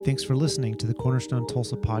Thanks for listening to the Cornerstone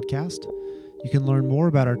Tulsa podcast. You can learn more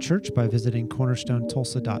about our church by visiting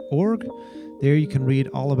cornerstonetulsa.org. There you can read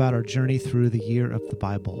all about our journey through the year of the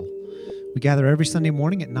Bible. We gather every Sunday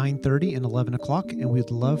morning at 9:30 and 11 o'clock, and we'd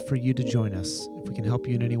love for you to join us. If we can help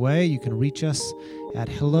you in any way, you can reach us at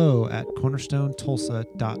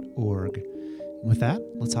hello@cornerstonetulsa.org. And with that,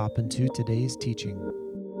 let's hop into today's teaching.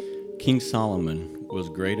 King Solomon was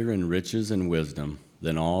greater in riches and wisdom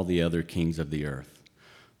than all the other kings of the earth.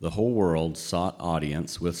 The whole world sought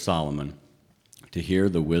audience with Solomon to hear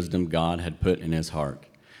the wisdom God had put in his heart.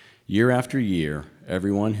 Year after year,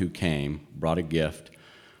 everyone who came brought a gift,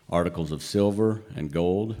 articles of silver and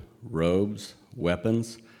gold, robes,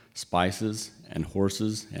 weapons, spices, and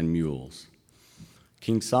horses and mules.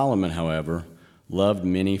 King Solomon, however, loved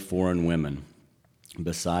many foreign women,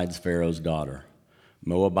 besides Pharaoh's daughter,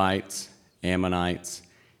 Moabites, Ammonites,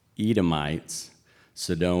 Edomites,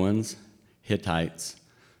 Sidonians, Hittites.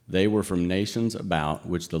 They were from nations about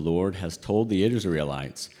which the Lord has told the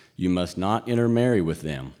Israelites, "You must not intermarry with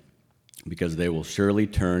them, because they will surely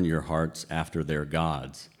turn your hearts after their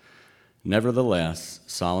gods." Nevertheless,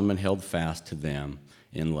 Solomon held fast to them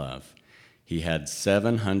in love. He had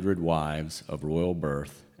 700 wives of royal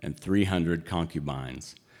birth and 300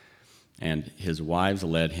 concubines, and his wives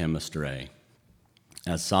led him astray.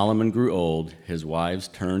 As Solomon grew old, his wives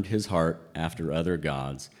turned his heart after other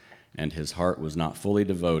gods, and his heart was not fully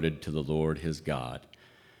devoted to the Lord his God,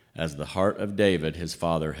 as the heart of David his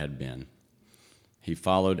father had been. He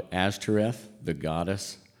followed Ashtoreth, the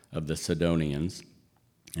goddess of the Sidonians,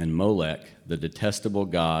 and Molech, the detestable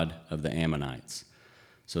god of the Ammonites.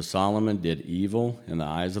 So Solomon did evil in the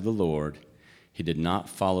eyes of the Lord. He did not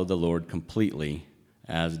follow the Lord completely,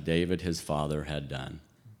 as David his father had done.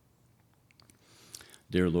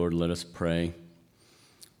 Dear Lord, let us pray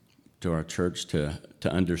to our church to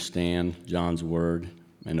understand John's word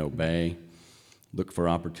and obey. Look for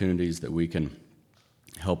opportunities that we can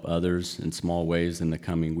help others in small ways in the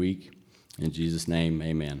coming week. In Jesus' name,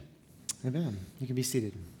 amen. Amen. You can be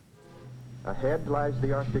seated. Ahead lies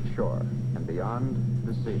the Arctic shore, and beyond,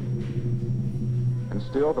 the sea. And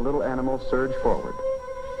still the little animals surge forward.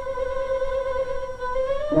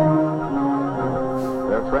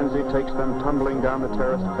 Their frenzy takes them tumbling down the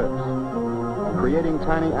terraced cliffs, creating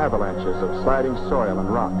tiny avalanches of sliding soil and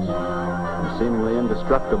rocks, and seemingly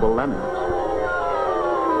indestructible lemmings.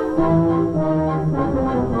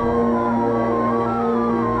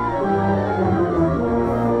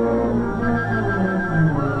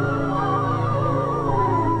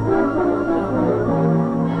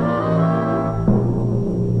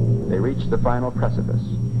 They reach the final precipice.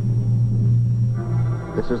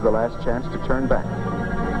 This is the last chance to turn back.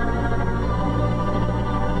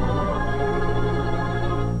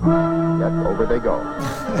 Yet over they go,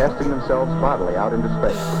 casting themselves bodily out into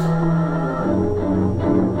space.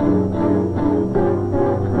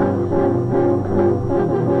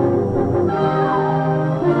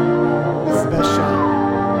 This is the best shot.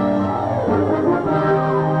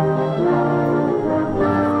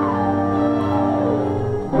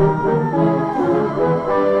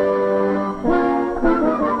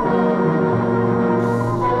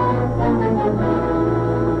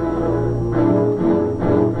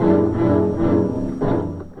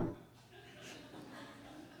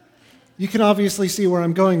 You can obviously see where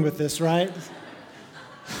I'm going with this, right?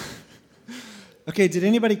 Okay, did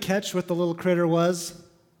anybody catch what the little critter was?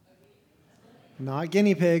 Not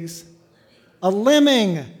guinea pigs. A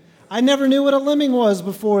lemming. I never knew what a lemming was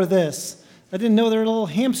before this. I didn't know they were little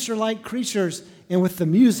hamster-like creatures. And with the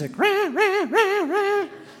music, rah, rah, rah, rah.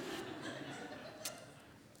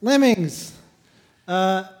 Lemmings.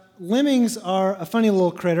 Lemmings are a funny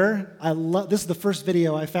little critter. This is the first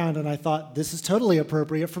video I found, and I thought this is totally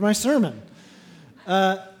appropriate for my sermon.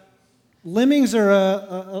 Lemmings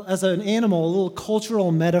are, as an animal, a little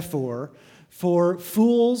cultural metaphor for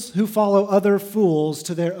fools who follow other fools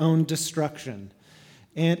to their own destruction.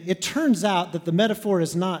 And it turns out that the metaphor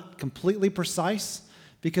is not completely precise,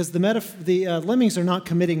 because the lemmings are not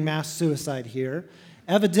committing mass suicide here.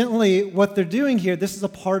 Evidently, what they're doing here, this is a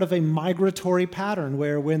part of a migratory pattern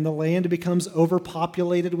where when the land becomes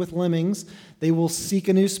overpopulated with lemmings, they will seek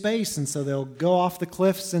a new space, and so they'll go off the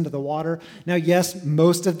cliffs into the water. Now, yes,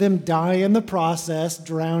 most of them die in the process,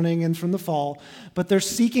 drowning and from the fall, but they're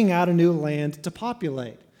seeking out a new land to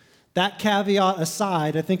populate. That caveat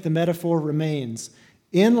aside, I think the metaphor remains.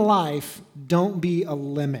 In life, don't be a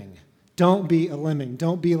lemming. Don't be a lemming.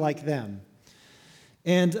 Don't be like them.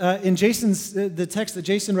 And in the text that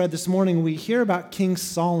Jason read this morning, we hear about King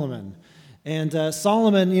Solomon. And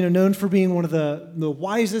Solomon, known for being one of the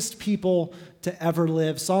wisest people to ever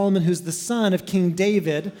live. Solomon, who's the son of King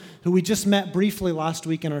David, who we just met briefly last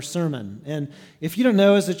week in our sermon. And if you don't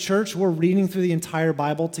know, as a church, we're reading through the entire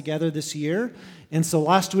Bible together this year. And so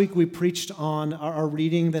last week we preached on our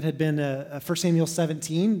reading that had been 1 Samuel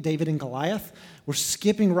 17, David and Goliath. We're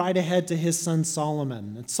skipping right ahead to his son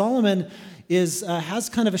Solomon. And Solomon has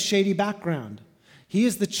kind of a shady background. He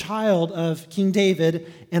is the child of King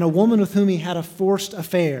David and a woman with whom he had a forced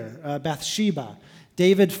affair, Bathsheba.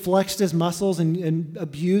 David flexed his muscles and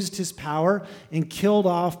abused his power and killed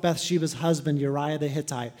off Bathsheba's husband, Uriah the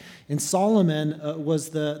Hittite. And Solomon was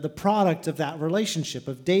the product of that relationship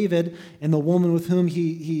of David and the woman with whom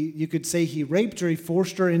you could say he raped or he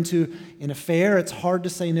forced her into an affair. It's hard to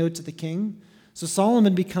say no to the king. So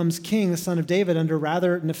Solomon becomes king, the son of David, under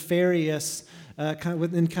rather nefarious,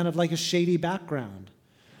 kind of like a shady background.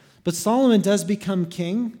 But Solomon does become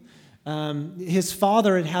king. His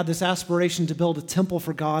father had this aspiration to build a temple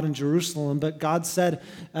for God in Jerusalem, but God said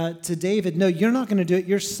to David, no, you're not going to do it.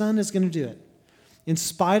 Your son is going to do it. In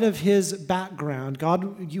spite of his background,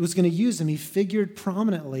 God was going to use him. He figured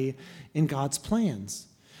prominently in God's plans.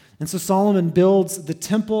 And so Solomon builds the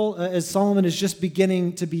temple. As Solomon is just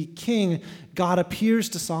beginning to be king, God appears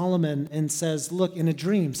to Solomon and says, look, in a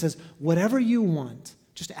dream, says, whatever you want,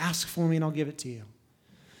 just ask for me and I'll give it to you.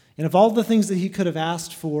 And of all the things that he could have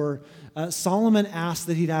asked for, Solomon asked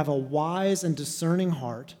that he'd have a wise and discerning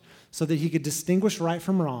heart so that he could distinguish right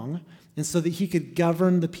from wrong and so that he could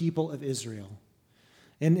govern the people of Israel.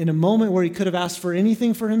 And in a moment where he could have asked for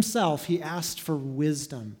anything for himself, he asked for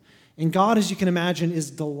wisdom. And God, as you can imagine,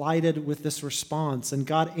 is delighted with this response, and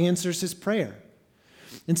God answers his prayer.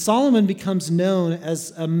 And Solomon becomes known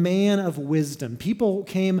as a man of wisdom. People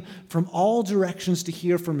came from all directions to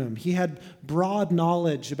hear from him. He had broad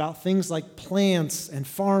knowledge about things like plants and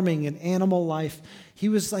farming and animal life. He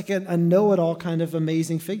was like a know-it-all kind of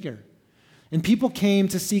amazing figure. And people came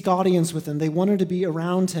to seek audience with him. They wanted to be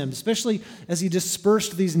around him, especially as he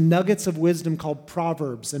dispersed these nuggets of wisdom called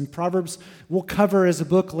Proverbs. And Proverbs we'll cover as a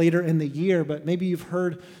book later in the year, but maybe you've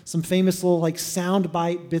heard some famous little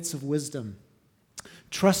soundbite bits of wisdom.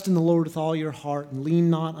 Trust in the Lord with all your heart and lean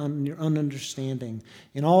not on your own understanding.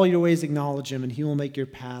 In all your ways acknowledge him and he will make your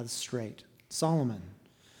paths straight. Solomon.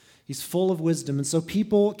 He's full of wisdom. And so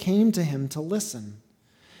people came to him to listen.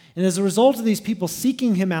 And as a result of these people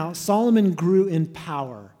seeking him out, Solomon grew in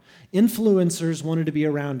power. Influencers wanted to be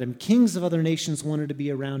around him. Kings of other nations wanted to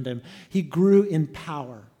be around him. He grew in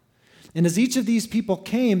power. And as each of these people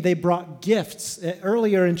came, they brought gifts.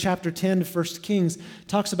 Earlier in chapter 10 of 1 Kings,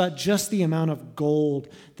 talks about just the amount of gold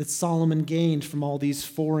that Solomon gained from all these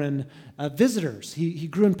foreign visitors. He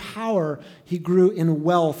grew in power. He grew in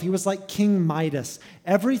wealth. He was like King Midas.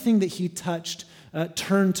 Everything that he touched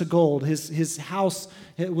turned to gold. His house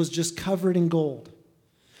was just covered in gold.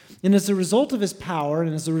 And as a result of his power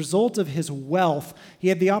and as a result of his wealth, he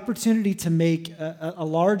had the opportunity to make a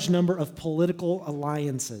large number of political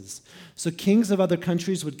alliances. So kings of other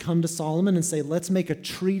countries would come to Solomon and say, let's make a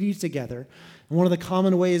treaty together. And one of the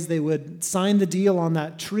common ways they would sign the deal on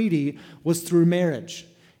that treaty was through marriage.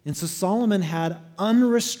 And so Solomon had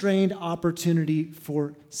unrestrained opportunity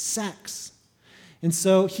for sex. And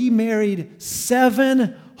so he married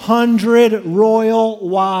 700 royal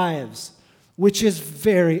wives, which is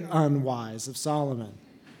very unwise of Solomon.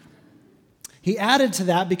 He added to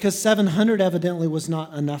that, because 700 evidently was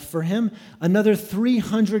not enough for him, another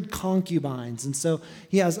 300 concubines. And so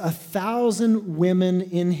he has 1,000 women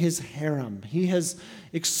in his harem. He has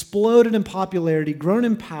exploded in popularity, grown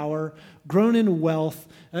in power, grown in wealth,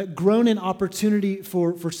 grown in opportunity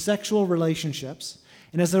for sexual relationships.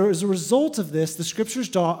 And as a result of this, the scriptures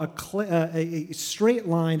draw a straight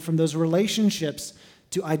line from those relationships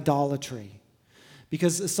to idolatry.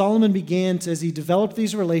 Because Solomon began to, as he developed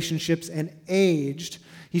these relationships and aged,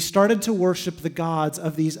 he started to worship the gods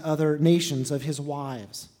of these other nations, of his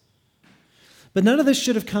wives. But none of this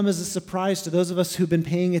should have come as a surprise to those of us who've been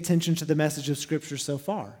paying attention to the message of Scripture so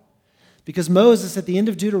far. Because Moses, at the end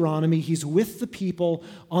of Deuteronomy, he's with the people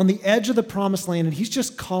on the edge of the promised land, and he's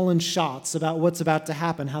just calling shots about what's about to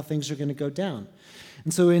happen, how things are going to go down.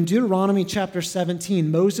 And so in Deuteronomy chapter 17,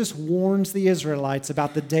 Moses warns the Israelites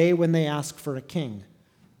about the day when they ask for a king.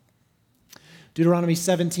 Deuteronomy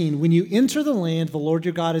 17, when you enter the land the Lord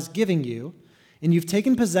your God is giving you, and you've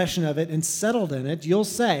taken possession of it and settled in it, you'll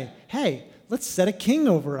say, hey, let's set a king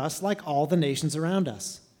over us like all the nations around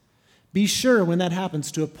us. Be sure when that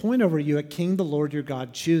happens to appoint over you a king the Lord your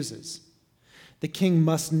God chooses. The king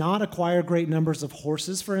must not acquire great numbers of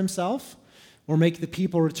horses for himself, or make the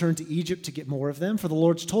people return to Egypt to get more of them, for the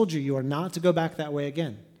Lord's told you, you are not to go back that way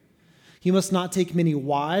again. He must not take many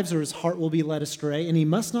wives, or his heart will be led astray, and he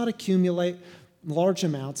must not accumulate large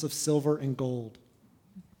amounts of silver and gold.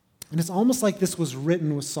 And it's almost like this was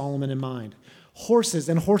written with Solomon in mind. Horses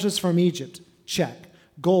and horses from Egypt, check.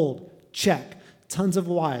 Gold, check. Tons of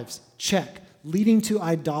wives, check. Leading to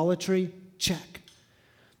idolatry, check.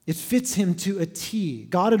 It fits him to a T.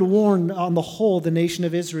 God had warned on the whole the nation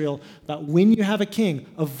of Israel about when you have a king,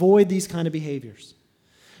 avoid these kind of behaviors.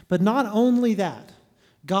 But not only that,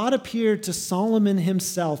 God appeared to Solomon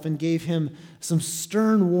himself and gave him some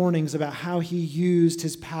stern warnings about how he used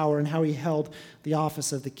his power and how he held the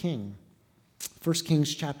office of the king. 1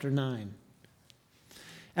 Kings chapter 9.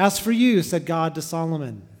 As for you, said God to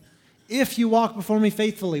Solomon, if you walk before me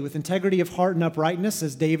faithfully with integrity of heart and uprightness,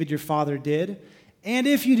 as David your father did, and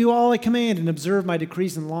if you do all I command and observe my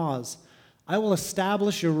decrees and laws, I will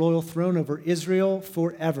establish your royal throne over Israel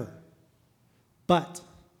forever. But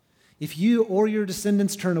if you or your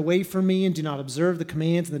descendants turn away from me and do not observe the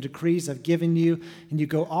commands and the decrees I've given you, and you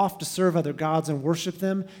go off to serve other gods and worship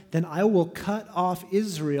them, then I will cut off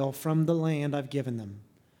Israel from the land I've given them.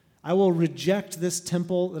 I will reject this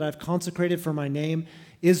temple that I've consecrated for my name.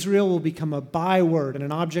 Israel will become a byword and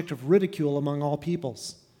an object of ridicule among all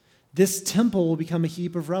peoples. This temple will become a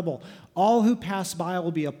heap of rubble. All who pass by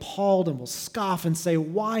will be appalled and will scoff and say,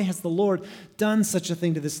 why has the Lord done such a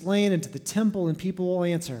thing to this land and to the temple? And people will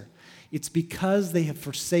answer, it's because they have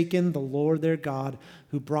forsaken the Lord their God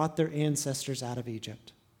who brought their ancestors out of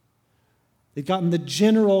Egypt. They'd gotten the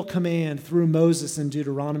general command through Moses in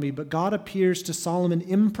Deuteronomy, but God appears to Solomon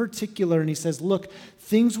in particular, and he says, look,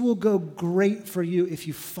 things will go great for you if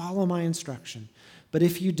you follow my instruction, but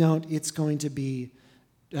if you don't, it's going to be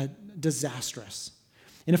disastrous.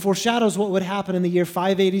 And it foreshadows what would happen in the year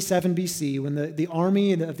 587 BC when the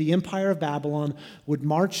army of the Empire of Babylon would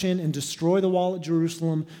march in and destroy the wall at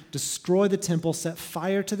Jerusalem, destroy the temple, set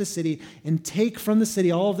fire to the city, and take from the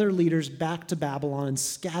city all of their leaders back to Babylon and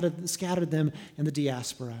scattered them in the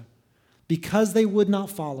diaspora. Because they would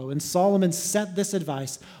not follow, and Solomon set this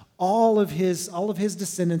advice, all of his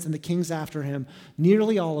descendants and the kings after him,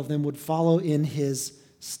 nearly all of them would follow in his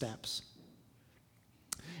steps.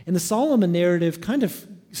 And the Solomon narrative kind of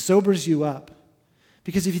sobers you up.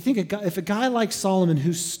 Because if you think if a guy like Solomon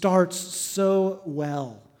who starts so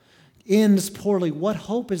well ends poorly, what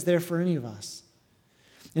hope is there for any of us?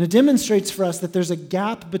 And it demonstrates for us that there's a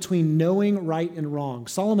gap between knowing right and wrong.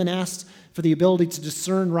 Solomon asked for the ability to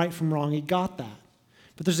discern right from wrong. He got that.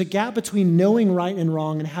 But there's a gap between knowing right and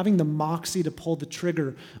wrong and having the moxie to pull the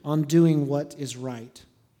trigger on doing what is right.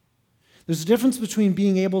 There's a difference between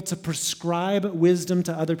being able to prescribe wisdom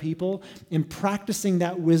to other people and practicing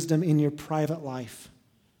that wisdom in your private life.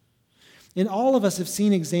 And all of us have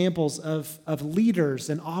seen examples of leaders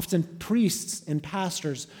and often priests and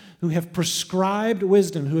pastors who have prescribed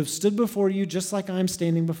wisdom, who have stood before you just like I'm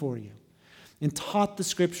standing before you, and taught the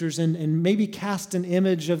scriptures and maybe cast an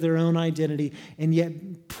image of their own identity, and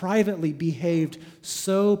yet privately behaved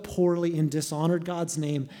so poorly and dishonored God's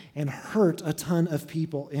name and hurt a ton of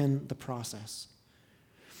people in the process.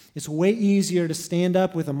 It's way easier to stand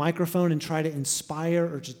up with a microphone and try to inspire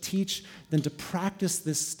or to teach than to practice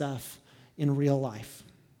this stuff in real life.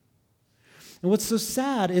 And what's so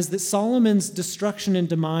sad is that Solomon's destruction and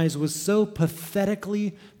demise was so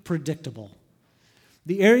pathetically predictable.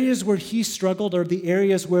 The areas where he struggled are the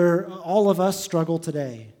areas where all of us struggle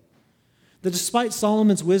today. That despite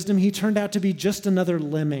Solomon's wisdom, he turned out to be just another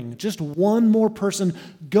lemming, just one more person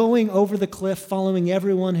going over the cliff, following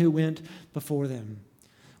everyone who went before them.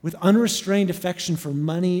 With unrestrained affection for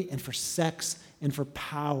money and for sex and for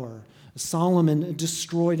power, Solomon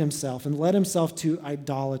destroyed himself and led himself to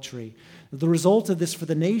idolatry. The result of this for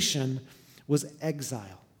the nation was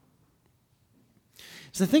exile.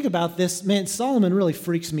 So think about this, man, Solomon really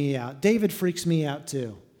freaks me out. David freaks me out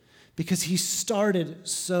too, because he started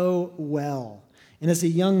so well. And as a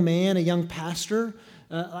young man, a young pastor,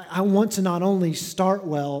 I want to not only start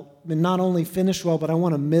well and not only finish well, but I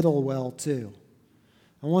want to middle well too.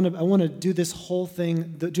 I want to do this whole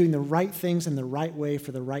thing, doing the right things in the right way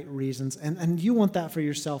for the right reasons. And you want that for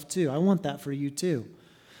yourself too. I want that for you too.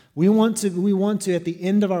 We want to, at the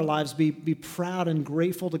end of our lives, be proud and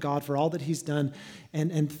grateful to God for all that he's done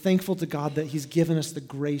and thankful to God that he's given us the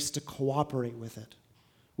grace to cooperate with it.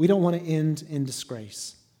 We don't want to end in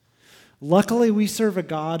disgrace. Luckily, we serve a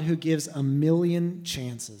God who gives a million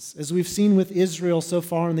chances. As we've seen with Israel so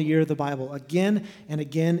far in the year of the Bible, again and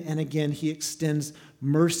again and again, he extends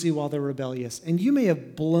mercy while they're rebellious. And you may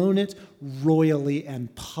have blown it royally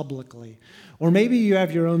and publicly. Or maybe you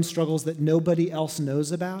have your own struggles that nobody else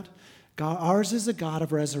knows about. Ours is a God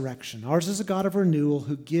of resurrection. Ours is a God of renewal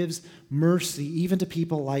who gives mercy even to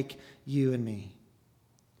people like you and me.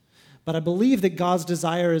 But I believe that God's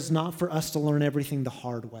desire is not for us to learn everything the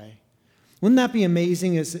hard way. Wouldn't that be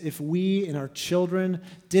amazing as if we and our children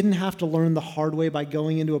didn't have to learn the hard way by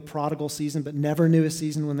going into a prodigal season but never knew a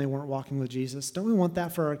season when they weren't walking with Jesus? Don't we want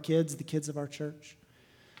that for our kids, the kids of our church?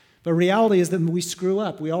 But reality is that we screw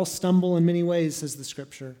up. We all stumble in many ways, says the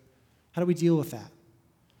Scripture. How do we deal with that?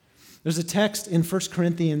 There's a text in 1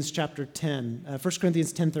 Corinthians chapter 10, 1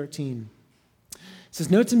 Corinthians 10:13. It says,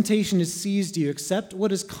 "No temptation has seized you except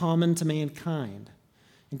what is common to mankind.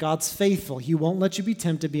 And God's faithful. He won't let you be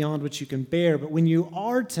tempted beyond what you can bear. But when you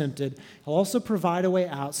are tempted, He'll also provide a way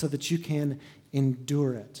out so that you can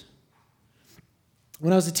endure it."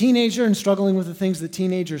 When I was a teenager and struggling with the things that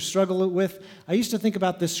teenagers struggle with, I used to think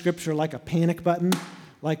about this scripture like a panic button.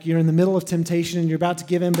 Like you're in the middle of temptation and you're about to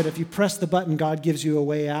give in, but if you press the button, God gives you a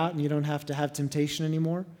way out and you don't have to have temptation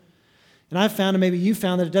anymore. And I've found, and maybe you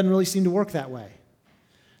found, that it doesn't really seem to work that way.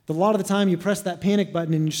 That a lot of the time you press that panic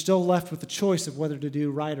button and you're still left with the choice of whether to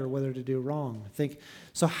do right or whether to do wrong. I think,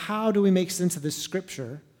 so how do we make sense of this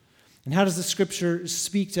scripture? And how does the scripture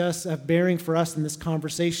speak to us, bearing for us in this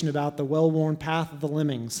conversation about the well-worn path of the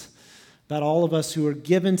lemmings, about all of us who are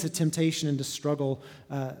given to temptation and to struggle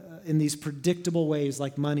in these predictable ways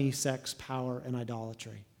like money, sex, power, and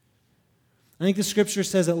idolatry? I think the scripture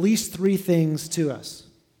says at least three things to us.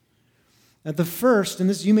 The first, and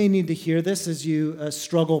this you may need to hear this as you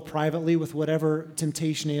struggle privately with whatever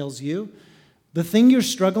temptation ails you, the thing you're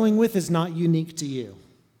struggling with is not unique to you.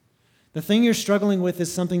 The thing you're struggling with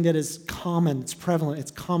is something that is common, it's prevalent,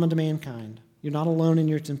 it's common to mankind. You're not alone in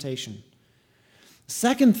your temptation.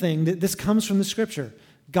 Second thing, that this comes from the scripture.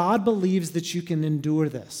 God believes that you can endure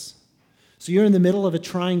this. So you're in the middle of a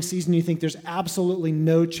trying season, you think there's absolutely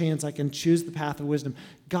no chance I can choose the path of wisdom.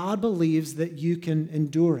 God believes that you can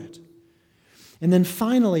endure it. And then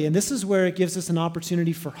finally, and this is where it gives us an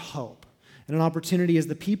opportunity for hope, and an opportunity as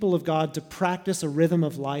the people of God to practice a rhythm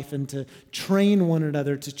of life and to train one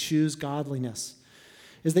another to choose godliness,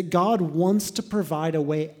 is that God wants to provide a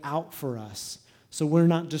way out for us so we're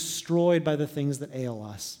not destroyed by the things that ail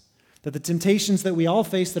us. That the temptations that we all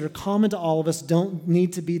face that are common to all of us don't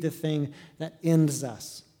need to be the thing that ends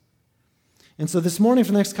us. And so this morning,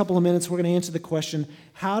 for the next couple of minutes, we're going to answer the question,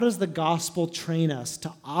 how does the gospel train us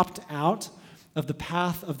to opt out of the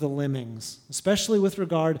path of the lemmings, especially with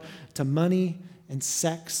regard to money and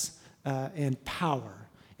sex and power?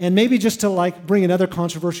 And maybe just to bring another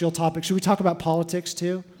controversial topic, should we talk about politics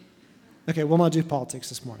too? Okay, we'll not do politics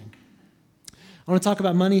this morning. I want to talk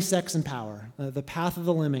about money, sex, and power, the path of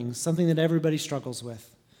the lemmings, something that everybody struggles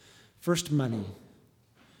with. First, money.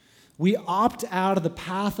 We opt out of the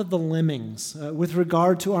path of the lemmings with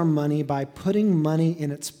regard to our money by putting money in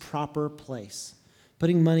its proper place.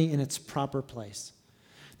 Putting money in its proper place.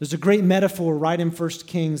 There's a great metaphor right in 1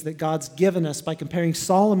 Kings that God's given us by comparing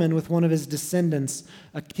Solomon with one of his descendants,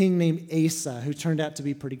 a king named Asa, who turned out to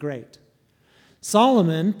be pretty great.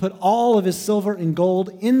 Solomon put all of his silver and gold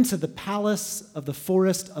into the palace of the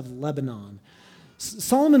forest of Lebanon.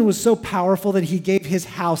 Solomon was so powerful that he gave his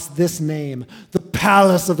house this name, the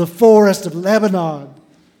palace of the forest of Lebanon.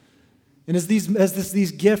 And as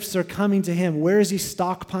these gifts are coming to him, where is he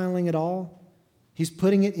stockpiling it all? He's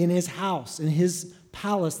putting it in his house, in his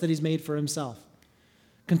palace that he's made for himself.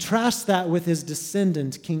 Contrast that with his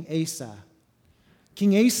descendant, King Asa.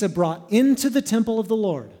 King Asa brought into the temple of the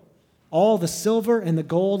Lord all the silver and the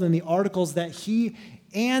gold and the articles that he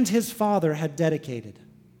and his father had dedicated.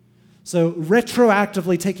 So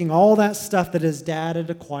retroactively taking all that stuff that his dad had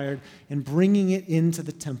acquired and bringing it into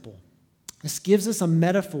the temple. This gives us a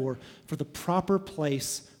metaphor for the proper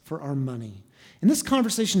place for our money. And this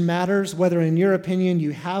conversation matters whether, in your opinion,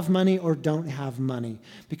 you have money or don't have money,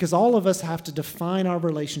 because all of us have to define our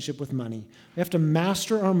relationship with money. We have to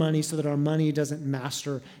master our money so that our money doesn't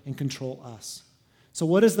master and control us. So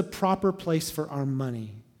what is the proper place for our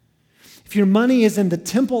money? If your money is in the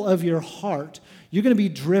temple of your heart, you're going to be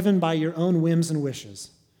driven by your own whims and wishes.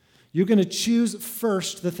 You're going to choose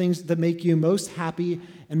first the things that make you most happy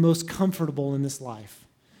and most comfortable in this life.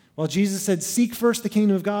 While Jesus said, seek first the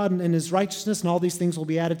kingdom of God and his righteousness, and all these things will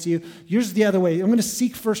be added to you, yours the other way. I'm going to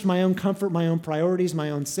seek first my own comfort, my own priorities,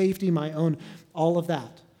 my own safety, my own all of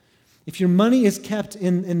that. If your money is kept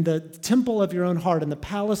in the temple of your own heart, in the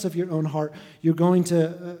palace of your own heart, you're going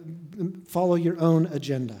to follow your own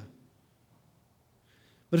agenda.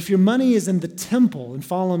 But if your money is in the temple, and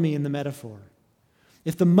follow me in the metaphor,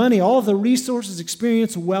 if the money, all of the resources,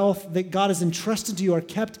 experience, wealth that God has entrusted to you are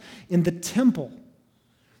kept in the temple,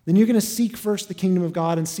 then you're going to seek first the kingdom of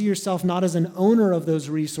God and see yourself not as an owner of those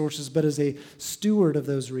resources, but as a steward of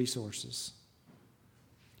those resources.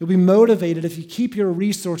 You'll be motivated if you keep your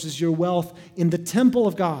resources, your wealth, in the temple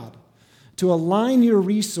of God to align your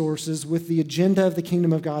resources with the agenda of the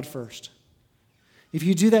kingdom of God first. If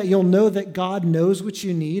you do that, you'll know that God knows what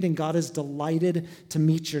you need and God is delighted to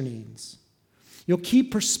meet your needs. You'll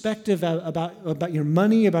keep perspective about your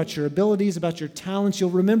money, about your abilities, about your talents. You'll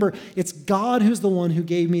remember it's God who's the one who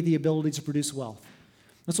gave me the ability to produce wealth.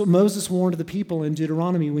 That's what Moses warned the people in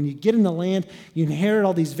Deuteronomy. When you get in the land, you inherit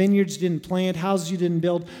all these vineyards you didn't plant, houses you didn't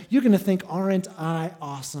build, you're going to think, aren't I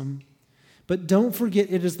awesome? But don't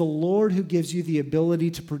forget, it is the Lord who gives you the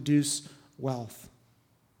ability to produce wealth.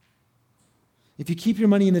 If you keep your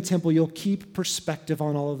money in the temple, you'll keep perspective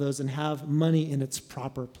on all of those and have money in its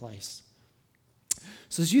proper place.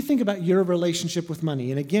 So as you think about your relationship with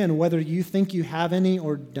money, and again, whether you think you have any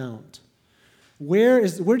or don't, where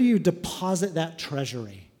do you deposit that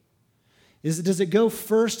treasury? Does it go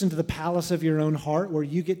first into the palace of your own heart where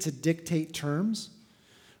you get to dictate terms?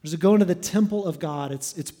 Or does it go into the temple of God,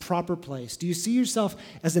 its proper place? Do you see yourself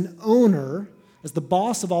as an owner, as the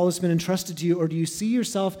boss of all that's been entrusted to you, or do you see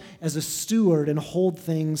yourself as a steward and hold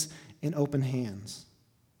things in open hands?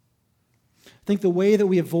 I think the way that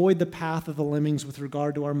we avoid the path of the lemmings with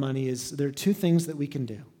regard to our money is there are two things that we can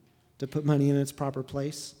do to put money in its proper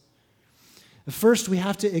place. First, we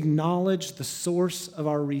have to acknowledge the source of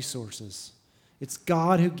our resources. It's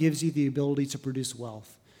God who gives you the ability to produce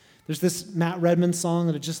wealth. There's this Matt Redman song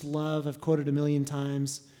that I just love. I've quoted a million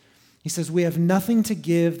times. He says, "We have nothing to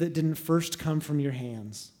give that didn't first come from your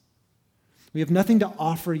hands. We have nothing to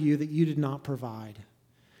offer you that you did not provide.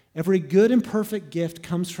 Every good and perfect gift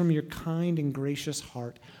comes from your kind and gracious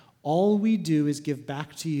heart. All we do is give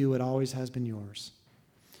back to you. It always has been yours.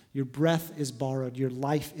 Your breath is borrowed. Your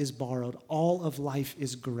life is borrowed. All of life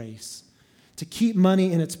is grace." To keep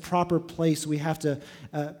money in its proper place, we have to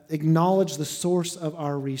acknowledge the source of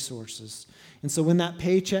our resources. And so when that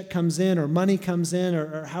paycheck comes in or money comes in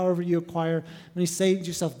or however you acquire, when you say to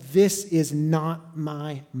yourself, this is not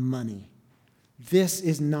my money. This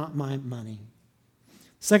is not my money.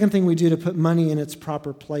 Second thing we do to put money in its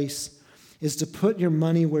proper place is to put your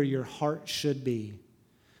money where your heart should be.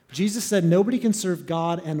 Jesus said nobody can serve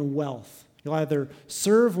God and wealth. You'll either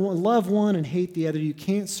love one and hate the other. You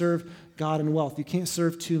can't serve God and wealth. You can't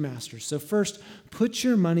serve two masters. So first, put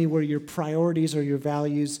your money where your priorities or your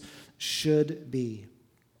values should be.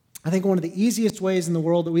 I think one of the easiest ways in the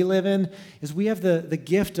world that we live in is we have the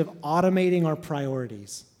gift of automating our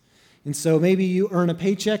priorities. And so maybe you earn a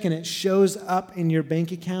paycheck and it shows up in your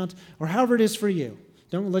bank account or however it is for you.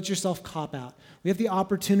 Don't let yourself cop out. We have the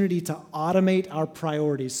opportunity to automate our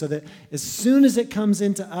priorities so that as soon as it comes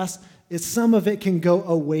into us, some of it can go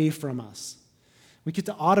away from us. We get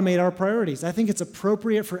to automate our priorities. I think it's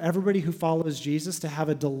appropriate for everybody who follows Jesus to have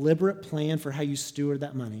a deliberate plan for how you steward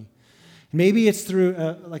that money. Maybe it's through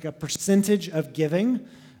like a percentage of giving.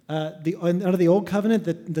 Under the old covenant,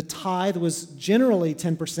 the tithe was generally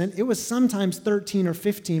 10%. It was sometimes 13 or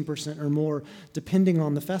 15% or more, depending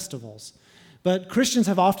on the festivals. But Christians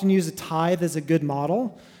have often used a tithe as a good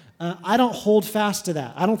model. I don't hold fast to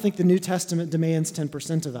that. I don't think the New Testament demands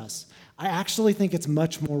 10% of us. I actually think it's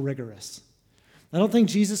much more rigorous. I don't think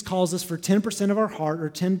Jesus calls us for 10% of our heart or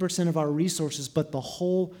 10% of our resources, but the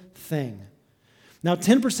whole thing. Now,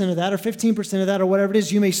 10% of that or 15% of that or whatever it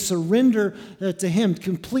is, you may surrender to Him,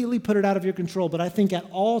 completely put it out of your control. But I think at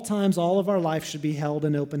all times, all of our life should be held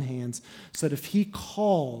in open hands so that if He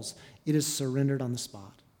calls, it is surrendered on the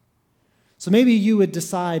spot. So maybe you would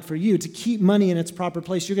decide for you to keep money in its proper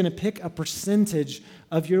place. You're going to pick a percentage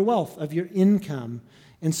of your wealth, of your income,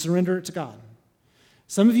 and surrender it to God.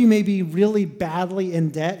 Some of you may be really badly in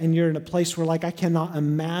debt, and you're in a place where, I cannot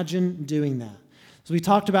imagine doing that. So we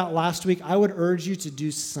talked about last week, I would urge you to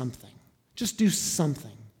do something. Just do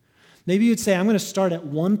something. Maybe you'd say, I'm going to start at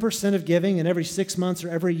 1% of giving, and every 6 months or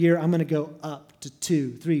every year, I'm going to go up to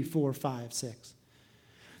 2, 3, 4, 5, 6.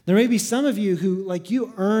 There may be some of you who,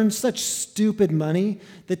 you earn such stupid money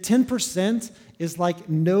that 10% is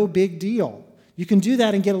no big deal. You can do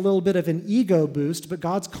that and get a little bit of an ego boost, but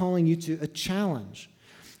God's calling you to a challenge.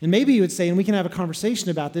 And maybe you would say, and we can have a conversation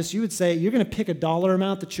about this, you would say you're going to pick a dollar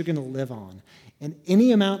amount that you're going to live on. And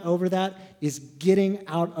any amount over that is getting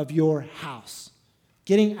out of your house,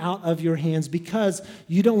 getting out of your hands, because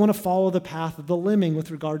you don't want to follow the path of the lemming with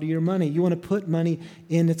regard to your money. You want to put money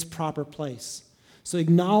in its proper place. So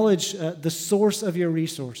acknowledge the source of your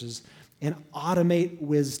resources and automate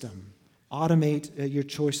wisdom. Automate your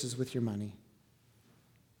choices with your money.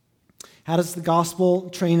 How does the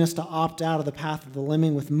gospel train us to opt out of the path of the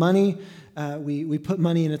lemming with money? we put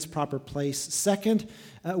money in its proper place. Second,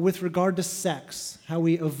 with regard to sex, how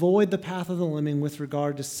we avoid the path of the lemming with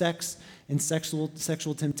regard to sex and sexual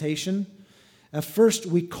temptation. First,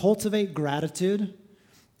 we cultivate gratitude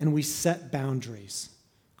and we set boundaries.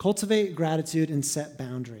 Cultivate gratitude and set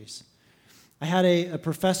boundaries. I had a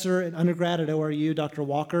professor at undergrad at ORU, Dr.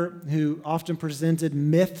 Walker, who often presented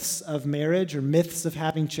myths of marriage or myths of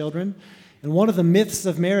having children. And one of the myths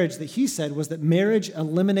of marriage that he said was that marriage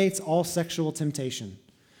eliminates all sexual temptation.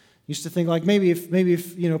 Used to think like maybe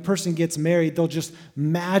if a person gets married, they'll just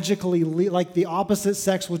magically, like the opposite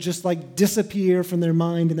sex will just like disappear from their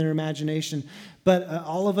mind and their imagination. But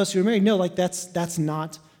all of us who are married know like that's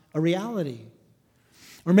not a reality.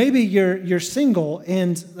 Or maybe you're single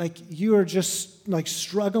and like you are just like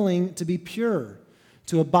struggling to be pure,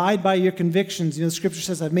 to abide by your convictions. The scripture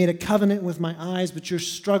says, I've made a covenant with my eyes, but you're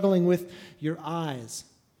struggling with your eyes.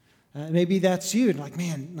 Maybe that's you. Like,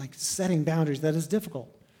 man, like setting boundaries, that is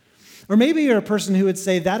difficult. Or maybe you're a person who would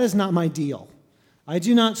say, that is not my deal. I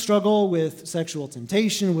do not struggle with sexual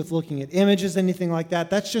temptation, with looking at images, anything like that.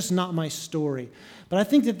 That's just not my story. But I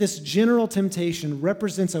think that this general temptation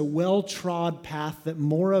represents a well-trod path that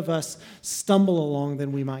more of us stumble along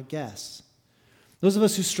than we might guess. Those of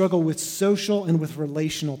us who struggle with social and with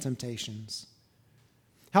relational temptations.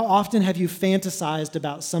 How often have you fantasized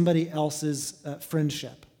about somebody else's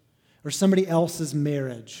friendship or somebody else's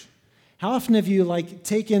marriage? How often have you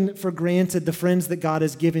taken for granted the friends that God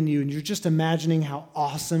has given you and you're just imagining how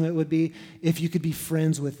awesome it would be if you could be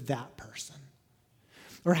friends with that person?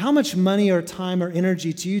 Or how much money or time or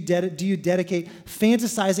energy do you dedicate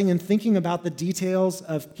fantasizing and thinking about the details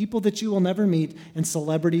of people that you will never meet and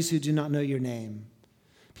celebrities who do not know your name?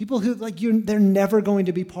 People who, they're never going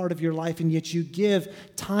to be part of your life, and yet you give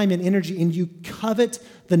time and energy and you covet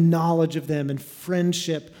the knowledge of them and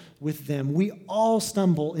friendship with them. We all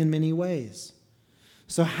stumble in many ways.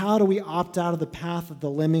 So how do we opt out of the path of the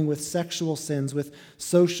lemming with sexual sins, with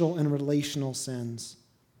social and relational sins?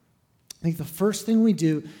 I think the first thing we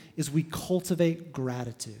do is we cultivate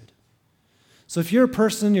gratitude. So if you're a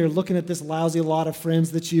person, you're looking at this lousy lot of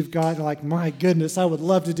friends that you've got, you're like, my goodness, I would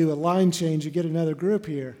love to do a line change and get another group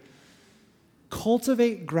here.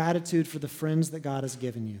 Cultivate gratitude for the friends that God has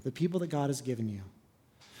given you, the people that God has given you.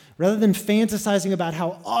 Rather than fantasizing about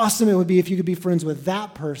how awesome it would be if you could be friends with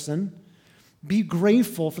that person, be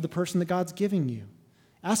grateful for the person that God's giving you.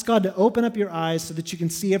 Ask God to open up your eyes so that you can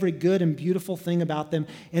see every good and beautiful thing about them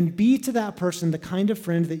and be to that person the kind of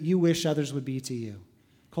friend that you wish others would be to you.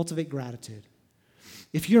 Cultivate gratitude.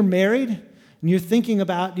 If you're married and you're thinking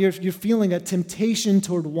about, you're feeling a temptation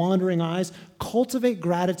toward wandering eyes, cultivate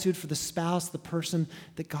gratitude for the spouse, the person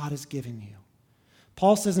that God has given you.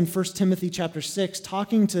 Paul says in 1 Timothy chapter 6,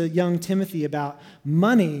 talking to young Timothy about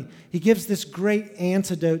money, he gives this great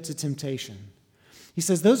antidote to temptation. He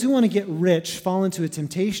says, those who want to get rich fall into a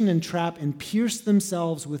temptation and trap and pierce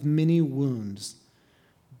themselves with many wounds.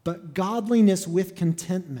 But godliness with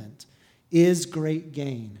contentment is great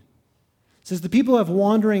gain. It says the people who have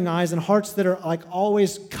wandering eyes and hearts that are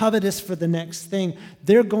always covetous for the next thing,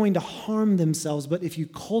 they're going to harm themselves. But if you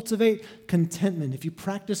cultivate contentment, if you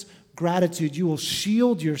practice gratitude, you will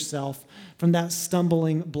shield yourself from that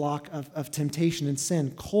stumbling block of temptation and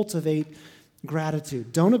sin. Cultivate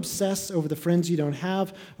gratitude. Don't obsess over the friends you don't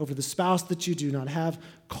have, over the spouse that you do not have.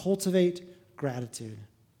 Cultivate gratitude.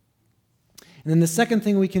 And then the second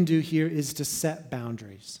thing we can do here is to set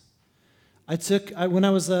boundaries. When I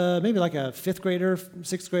was maybe like a fifth grader,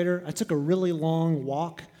 sixth grader, I took a really long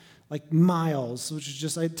walk, like miles,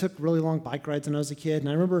 I took really long bike rides when I was a kid. And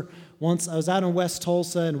I remember once I was out in West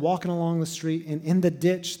Tulsa and walking along the street, and in the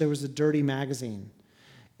ditch there was a dirty magazine.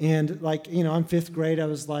 And I'm fifth grade, I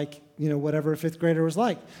was like, whatever a fifth grader was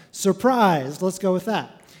like. Surprised, let's go with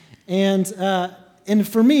that. And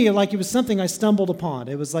for me, it was something I stumbled upon.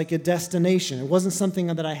 It was like a destination. It wasn't something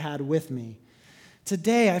that I had with me.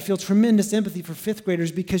 Today, I feel tremendous empathy for fifth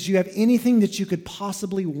graders because you have anything that you could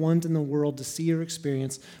possibly want in the world to see or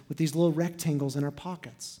experience with these little rectangles in our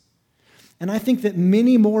pockets. And I think that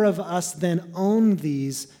many more of us than own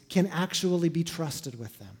these can actually be trusted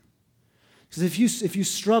with them. Because if you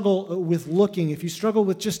struggle with looking, if you struggle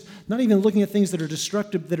with just not even looking at things that are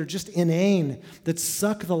destructive, that are just inane, that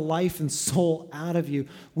suck the life and soul out of you,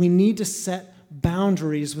 we need to set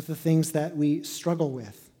boundaries with the things that we struggle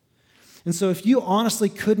with. And so if you honestly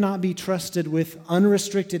could not be trusted with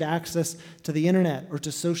unrestricted access to the internet or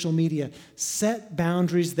to social media, set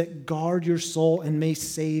boundaries that guard your soul and may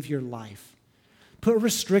save your life. Put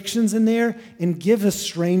restrictions in there and give a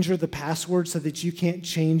stranger the password so that you can't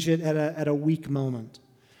change it at a weak moment.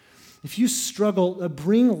 If you struggle,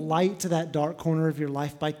 bring light to that dark corner of your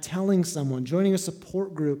life by telling someone, joining a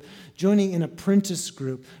support group, joining an apprentice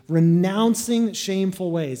group, renouncing shameful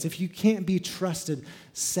ways. If you can't be trusted,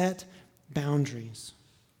 set boundaries.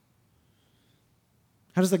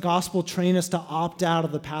 How does the gospel train us to opt out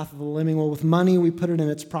of the path of the living? Well, with money, we put it in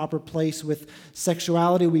its proper place. With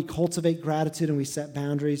sexuality, we cultivate gratitude and we set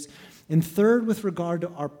boundaries. And third, with regard to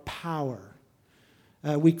our power,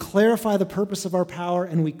 we clarify the purpose of our power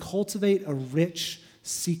and we cultivate a rich,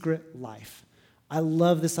 secret life. I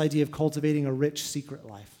love this idea of cultivating a rich, secret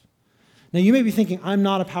life. Now, you may be thinking, I'm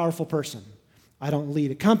not a powerful person. I don't lead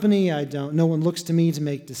a company. No one looks to me to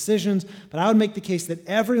make decisions. But I would make the case that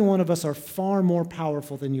every one of us are far more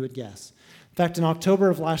powerful than you would guess. In fact, in October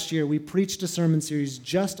of last year, we preached a sermon series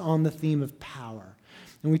just on the theme of power.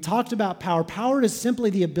 And we talked about power. Power is simply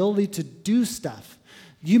the ability to do stuff.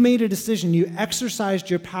 You made a decision. You exercised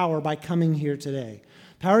your power by coming here today.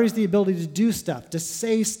 Power is the ability to do stuff, to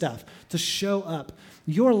say stuff, to show up.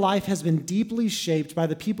 Your life has been deeply shaped by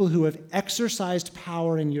the people who have exercised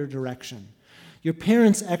power in your direction. Your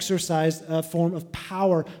parents exercised a form of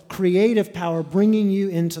power, creative power, bringing you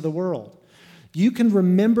into the world. You can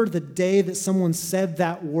remember the day that someone said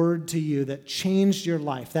that word to you that changed your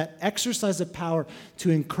life, that exercise of power to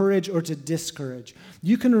encourage or to discourage.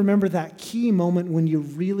 You can remember that key moment when you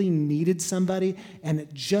really needed somebody and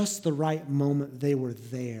at just the right moment they were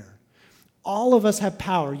there. All of us have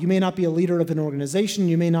power. You may not be a leader of an organization,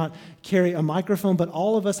 you may not carry a microphone, but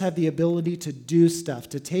all of us have the ability to do stuff,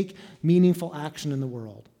 to take meaningful action in the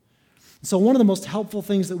world. So one of the most helpful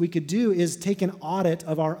things that we could do is take an audit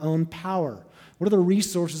of our own power. What are the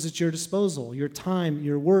resources at your disposal? Your time,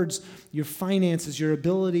 your words, your finances, your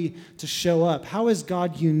ability to show up. How has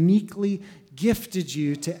God uniquely gifted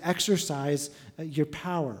you to exercise your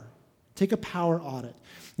power? Take a power audit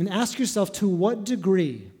and ask yourself, to what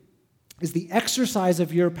degree is the exercise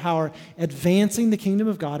of your power advancing the kingdom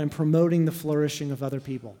of God and promoting the flourishing of other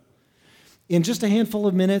people? In just a handful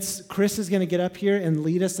of minutes, Chris is going to get up here and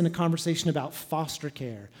lead us in a conversation about foster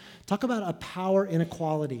care. Talk about a power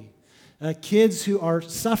inequality. Kids who are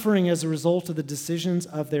suffering as a result of the decisions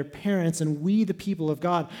of their parents, and we, the people of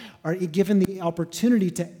God, are given the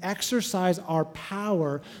opportunity to exercise our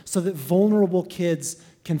power so that vulnerable kids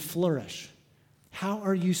can flourish. How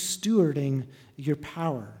are you stewarding your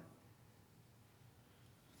power?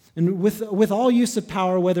 And with all use of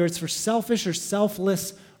power, whether it's for selfish or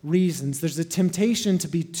selfless reasons, there's a temptation to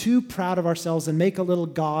be too proud of ourselves and make a little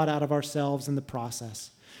God out of ourselves in the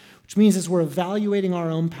process. Which means as we're evaluating our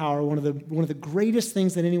own power, one of the greatest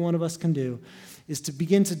things that any one of us can do is to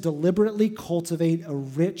begin to deliberately cultivate a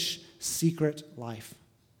rich, secret life.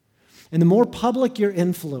 And the more public your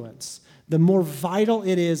influence, the more vital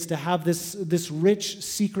it is to have this rich,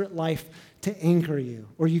 secret life to anchor you,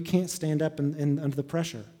 or you can't stand up under the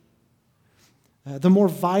pressure. The more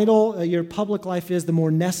vital your public life is, the more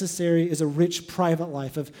necessary is a rich private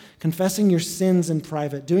life of confessing your sins in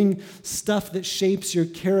private, doing stuff that shapes your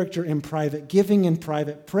character in private, giving in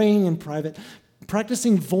private, praying in private,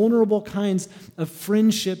 practicing vulnerable kinds of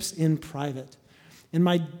friendships in private. And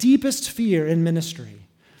my deepest fear in ministry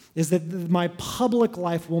is that my public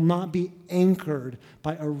life will not be anchored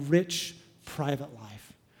by a rich private life.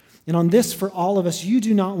 And on this, for all of us, you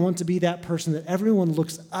do not want to be that person that everyone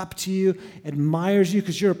looks up to you, admires you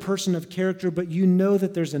because you're a person of character, but you know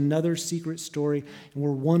that there's another secret story and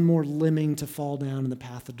we're one more lemming to fall down in the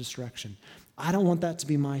path of destruction. I don't want that to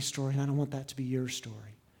be my story, and I don't want that to be your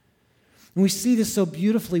story. And we see this so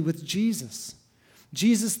beautifully with Jesus.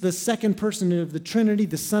 Jesus, the second person of the Trinity,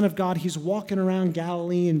 the Son of God, he's walking around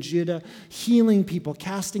Galilee and Judah, healing people,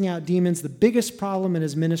 casting out demons. The biggest problem in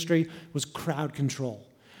his ministry was crowd control.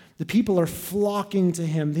 The people are flocking to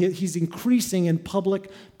him. He's increasing in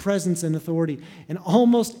public presence and authority. And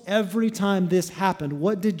almost every time this happened,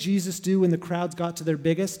 what did Jesus do when the crowds got to their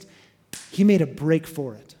biggest? He made a break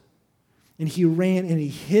for it. And he ran and he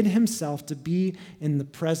hid himself to be in the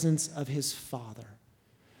presence of his Father.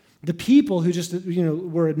 The people who just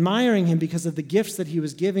were admiring him because of the gifts that he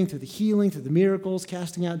was giving through the healing, through the miracles,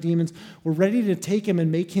 casting out demons, were ready to take him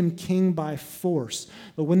and make him king by force.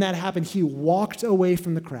 But when that happened, he walked away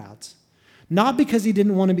from the crowds. Not because he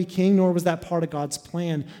didn't want to be king, nor was that part of God's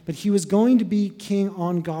plan, but he was going to be king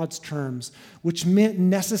on God's terms, which meant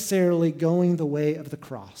necessarily going the way of the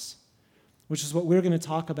cross, which is what we're going to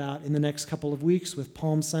talk about in the next couple of weeks with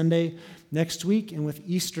Palm Sunday next week and with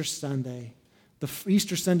Easter Sunday. The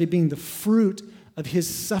Easter Sunday being the fruit of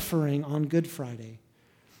his suffering on Good Friday.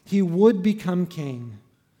 He would become king,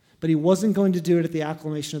 But he wasn't going to do it at the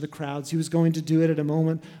acclamation of the crowds. He was going to do it at a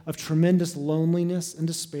moment of tremendous loneliness and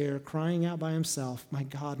despair, crying out by himself, my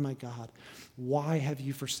God, why have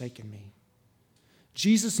you forsaken me?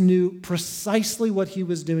 Jesus knew precisely what he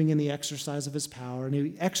was doing in the exercise of his power, and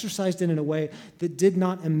he exercised it in a way that did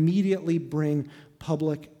not immediately bring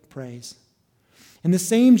public praise. And the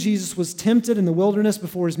same Jesus was tempted in the wilderness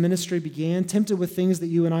before his ministry began, tempted with things that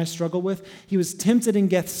you and I struggle with. He was tempted in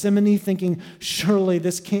Gethsemane, thinking, surely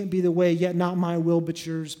this can't be the way, yet not my will, but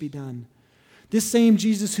yours be done. This same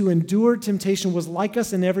Jesus who endured temptation, was like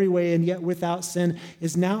us in every way, and yet without sin,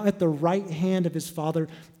 is now at the right hand of his Father,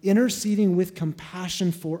 interceding with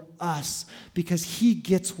compassion for us, because he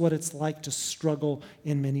gets what it's like to struggle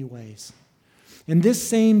in many ways. And this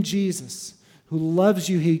same Jesus who loves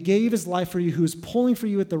you, he gave his life for you, who is pulling for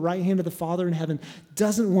you at the right hand of the Father in heaven,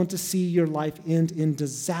 doesn't want to see your life end in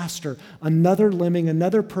disaster. Another lemming,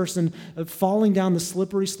 another person falling down the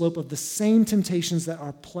slippery slope of the same temptations that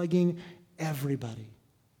are plaguing everybody.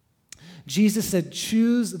 Jesus said,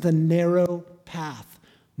 choose the narrow path.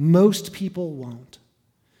 Most people won't.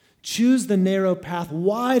 Choose the narrow path.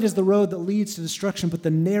 Wide is the road that leads to destruction, but the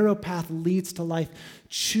narrow path leads to life.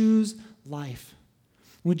 Choose life.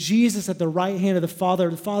 With Jesus at the right hand of the Father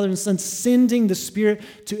and Son, sending the Spirit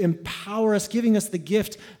to empower us, giving us the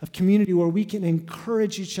gift of community where we can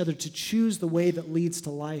encourage each other to choose the way that leads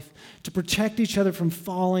to life, to protect each other from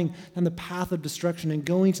falling down the path of destruction and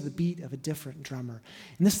going to the beat of a different drummer.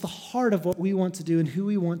 And this is the heart of what we want to do and who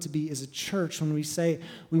we want to be as a church when we say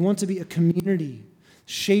we want to be a community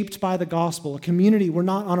shaped by the gospel, a community. We're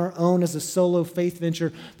not on our own as a solo faith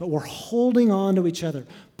venture, but we're holding on to each other,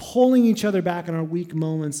 pulling each other back in our weak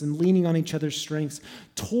moments and leaning on each other's strengths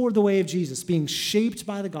toward the way of Jesus, being shaped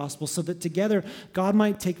by the gospel so that together God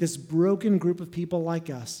might take this broken group of people like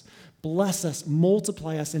us, bless us,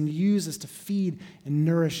 multiply us, and use us to feed and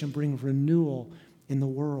nourish and bring renewal in the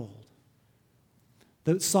world.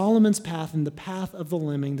 Solomon's path and the path of the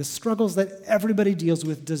lemming, the struggles that everybody deals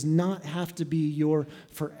with, does not have to be your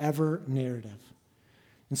forever narrative.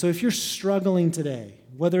 And so if you're struggling today,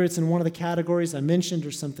 whether it's in one of the categories I mentioned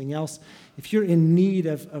or something else, if you're in need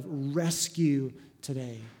of rescue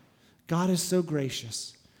today, God is so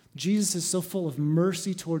gracious. Jesus is so full of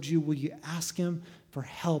mercy towards you. Will you ask him for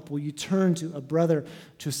help? Will you turn to a brother,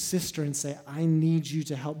 to a sister, and say, I need you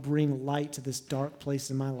to help bring light to this dark place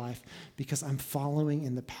in my life because I'm following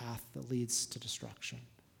in the path that leads to destruction?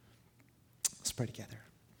 Let's pray together.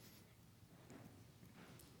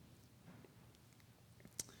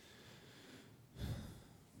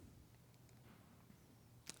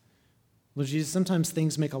 Lord Jesus, sometimes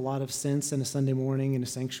things make a lot of sense in a Sunday morning in a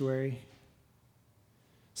sanctuary.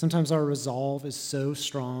 Sometimes our resolve is so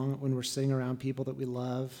strong when we're sitting around people that we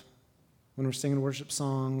love, when we're singing worship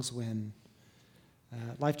songs, when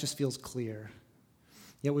life just feels clear.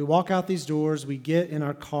 Yet we walk out these doors, we get in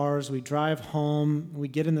our cars, we drive home, we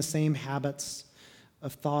get in the same habits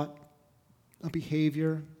of thought, of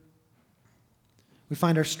behavior. We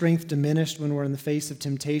find our strength diminished when we're in the face of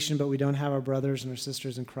temptation, but we don't have our brothers and our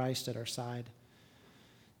sisters in Christ at our side.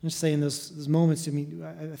 I'm just saying those moments to me,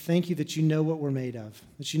 I thank you that you know what we're made of,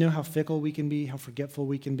 that you know how fickle we can be, how forgetful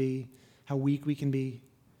we can be, how weak we can be.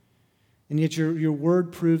 And yet your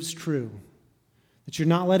word proves true, that you're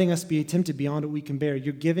not letting us be tempted beyond what we can bear.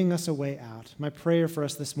 You're giving us a way out. My prayer for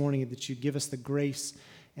us this morning is that you give us the grace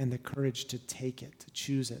and the courage to take it, to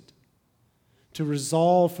choose it, to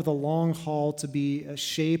resolve for the long haul to be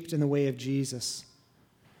shaped in the way of Jesus,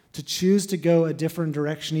 to choose to go a different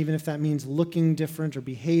direction, even if that means looking different or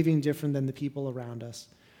behaving different than the people around us.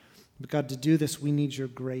 But God, to do this, we need your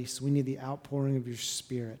grace. We need the outpouring of your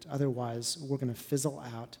Spirit. Otherwise, we're going to fizzle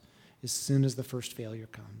out as soon as the first failure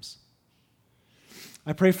comes.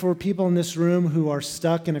 I pray for people in this room who are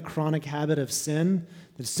stuck in a chronic habit of sin,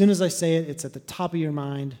 that as soon as I say it, it's at the top of your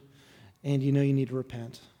mind, and you know you need to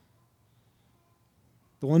repent.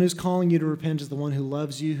 The one who's calling you to repent is the one who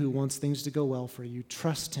loves you, who wants things to go well for you.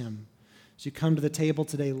 Trust him. As you come to the table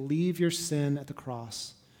today, leave your sin at the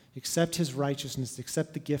cross. Accept his righteousness.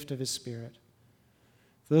 Accept the gift of his Spirit.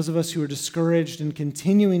 For those of us who are discouraged and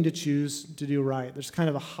continuing to choose to do right, there's kind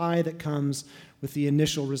of a high that comes with the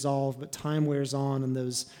initial resolve, but time wears on and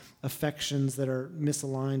those affections that are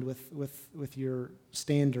misaligned with your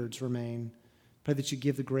standards remain. Pray that you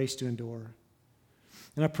give the grace to endure.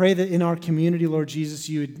 And I pray that in our community, Lord Jesus,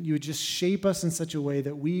 you would just shape us in such a way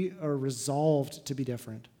that we are resolved to be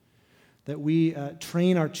different, that we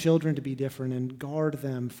train our children to be different and guard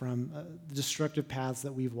them from the destructive paths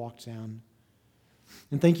that we've walked down.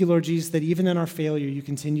 And thank you, Lord Jesus, that even in our failure, you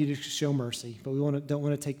continue to show mercy, but we don't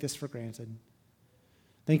want to take this for granted.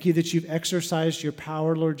 Thank you that you've exercised your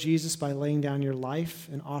power, Lord Jesus, by laying down your life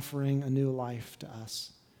and offering a new life to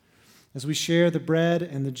us. As we share the bread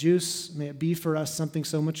and the juice, may it be for us something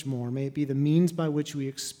so much more. May it be the means by which we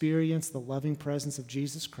experience the loving presence of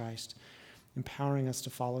Jesus Christ, empowering us to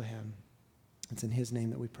follow him. It's in his name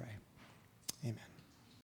that we pray. Amen.